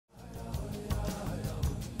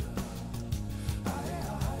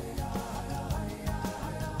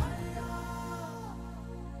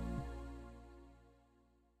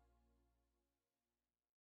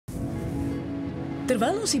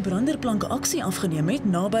Terwyl ons die branderplank aksie afgeneem het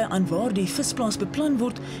naby aan waar die visplaas beplan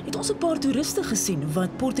word, het ons 'n paar toeriste gesien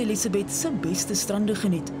wat Port Elizabeth se beste strande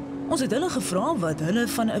geniet. Ons het hulle gevra wat hulle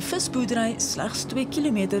van 'n visboerdery slegs 2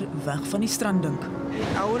 kilometer weg van die strand dink.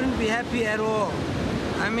 I wouldn't be happy at all.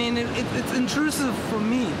 I mean, it's intrusive for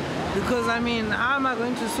me because, I mean, how am I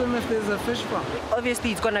going to swim if there's a fish farm?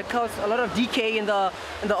 Obviously, it's going to cause a lot of decay in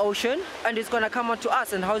the ocean, and it's going to come onto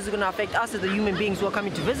us. And how is it going to affect us as the human beings who are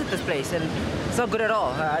coming to visit this place? And it's not good at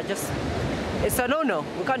all. It's a no-no.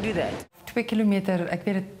 We can't do that. 2 kilometer, ek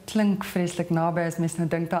weet dit klink vreeslik naby as mens nou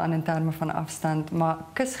dink daaraan in terme van afstand, maar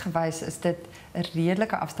kusgewys is dit 'n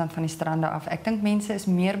redelike afstand van die strande af. Ek dink mense is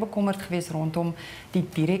meer bekommerd geweest rondom die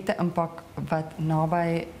direkte impak wat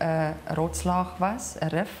naby 'n rotslaag was, 'n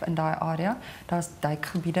rif in daai area. Daar's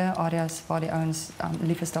duikgebiede, areas waar die ouens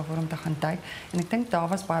lief is daarvoor om te gaan duik. En ek dink daar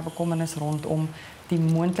was baie bekommernis rondom die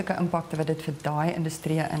moontlike impakte wat dit vir daai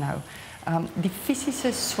industrie inhou. Die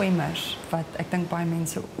fisiese swemmers wat ek dink baie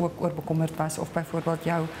mense ook oor bekommerd was, of byvoorbeeld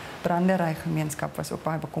jou branderygemeenskap was ook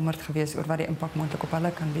baie bekommerd geweest oor wat die impak moontlik op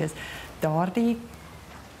hulle kan wees. Daardie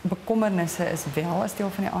bekommernisse is wel as deel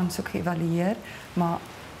van die aansoek geëvalueer, maar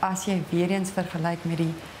as jy weer eens vergelyk met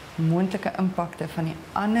die moontlike impakte van die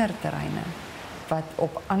ander terreine wat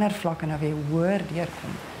op ander vlakke nou weer hoër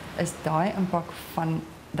deurkom, is daai impak van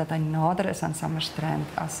dat hy nader is aan Summerstrand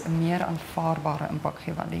as 'n meer aanvaarbare impak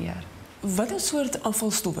geëvalueer. Watter soort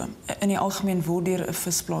afvalstowwe in die algemeen word deur 'n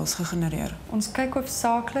visplaas gegenereer? Ons kyk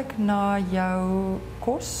hoofsaaklik na jou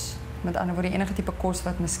kos, met ander woorde enige tipe kos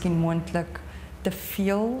wat miskien moontlik te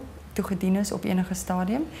veel toegedien is op enige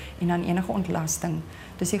stadium, en dan enige ontlasting.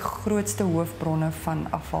 Dis die grootste hoofbronne van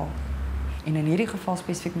afval. En in hierdie geval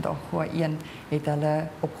spesifiek met Algoa 1 het hulle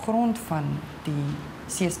op grond van die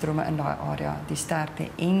seestrome in daai area, die sterkte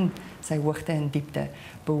en sy hoogte en diepte,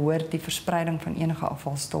 behoort die verspreiding van enige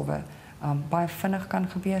afvalstowwe baie vinnig kan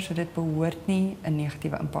gebeur, so dit behoort nie 'n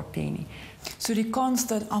negatiewe impak te hê nie. So die kans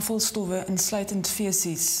dat afvalstowwe insluitend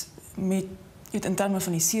fesies met in terme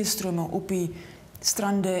van die seestrome op die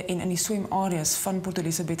strande en in die swemareas van Port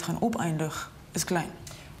Elizabeth gaan opeindig, is klein.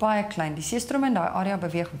 Baie klein. Die seestrome in daai area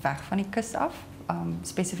beweeg weg van die kus af,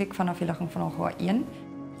 spesifiek vanaf die ligging van Algoa 1.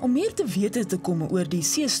 Om meer te wete te kom oor die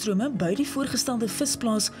seestrome by die voorgestelde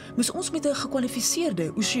visplaas, moes ons met 'n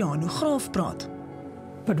gekwalifiseerde oseanograaf praat.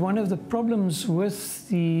 But one of the problems with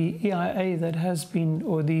the EIA that has been,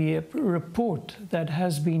 or the report that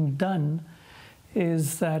has been done,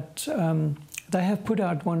 is that they have put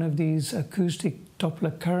out one of these acoustic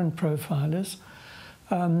Doppler current profilers,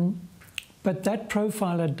 but that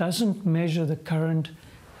profiler doesn't measure the current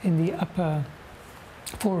in the upper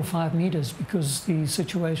 4 or 5 meters because the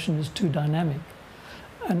situation is too dynamic.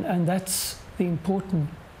 And that's the important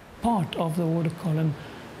part of the water column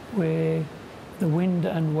where the wind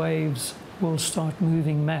and waves will start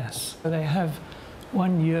moving mass. They have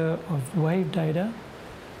 1 year of wave data,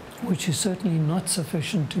 which is certainly not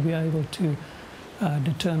sufficient to be able to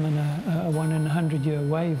determine a 1 in 100-year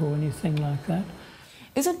wave or anything like that.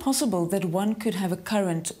 Is it possible that one could have a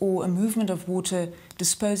current or a movement of water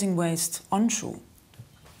disposing waste onshore?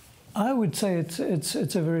 I would say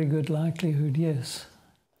it's a very good likelihood, yes.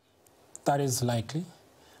 That is likely.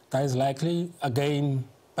 That is likely, again,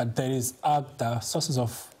 but there is other sources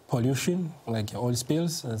of pollution, like oil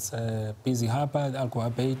spills. It's a busy harbour, Algoa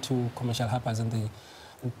Bay, 2 commercial harbours in the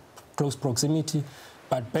close proximity.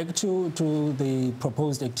 But back to the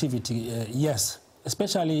proposed activity, yes,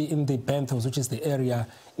 especially in the benthos, which is the area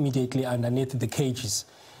immediately underneath the cages.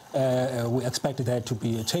 We expect there to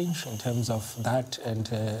be a change in terms of that, and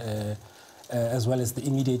as well as the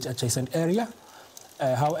immediate adjacent area.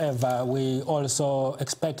 However, we also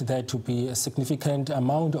expect there to be a significant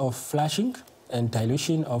amount of flushing and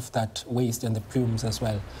dilution of that waste and the plumes as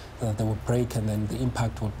well, so that they will break and then the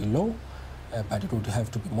impact will be low, but it would have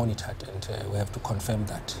to be monitored, and we have to confirm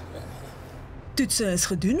that. Toetse is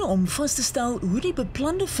gedoen om vas te stel hoe die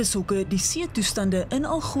beplande vishokke die seetoestande in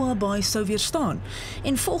Algoa Bay sou weerstaan.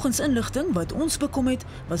 En volgens inligting wat ons bekom het,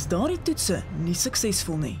 was daardie toetse nie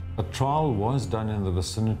suksesvol nie. A trial was done in the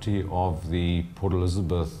vicinity of the Port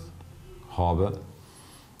Elizabeth harbour.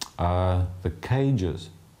 The cages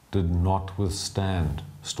did not withstand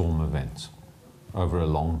storm events over a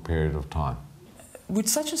long period of time. Would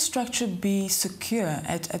such a structure be secure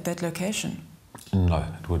at that location? No,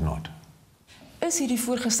 it would not. Is hierdie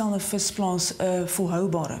voorgestelde visplaas 'n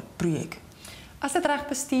volhoubare projek? As dit reg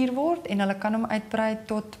bestuur word en hulle kan hom uitbrei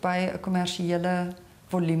tot by 'n kommersiële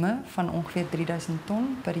volume van ongeveer 3000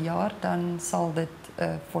 ton per jaar, dan sal dit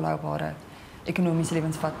 'n volhoubare, ekonomies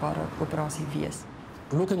lewensvatbare operasie wees.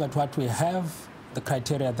 Looking at what we have, the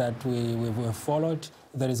criteria that we've followed,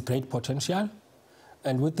 there is great potential.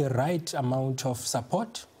 and with the right amount of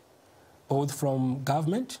support, both from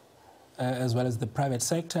government as well as the private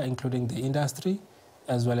sector, including the industry,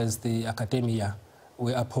 as well as the academia,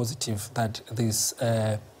 we are positive that this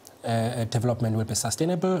development will be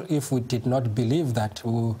sustainable. If we did not believe that,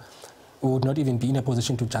 we would not even be in a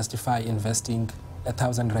position to justify investing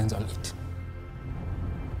 1,000 rands on it.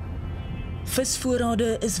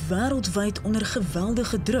 Visvoorrade is wêreldwyd onder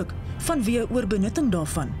geweldige druk vanweë oorbenutting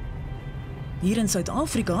daarvan. Hier in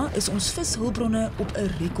Suid-Afrika is ons vishulpbronne op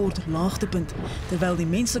 'n rekordlaagtepunt, terwyl die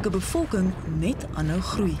menslike bevolking net aanhou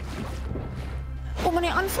groei. Om aan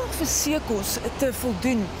die aanvraag vir seekos te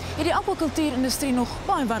voldoen, het die akwakultuurindustrie nog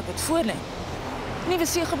baie werk wat voorlê. Nuwe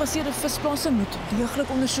seegebaseerde visplase moet deeglik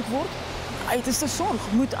ondersoek word. Uiterste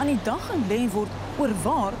sorg moet aan die dag gelê word oor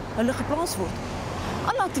waar hulle geplaas word.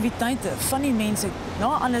 Alle aktiwiteite van die mens het na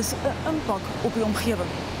alles 'n impak op die omgewing,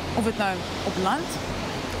 of dit nou op land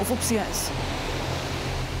of op see is.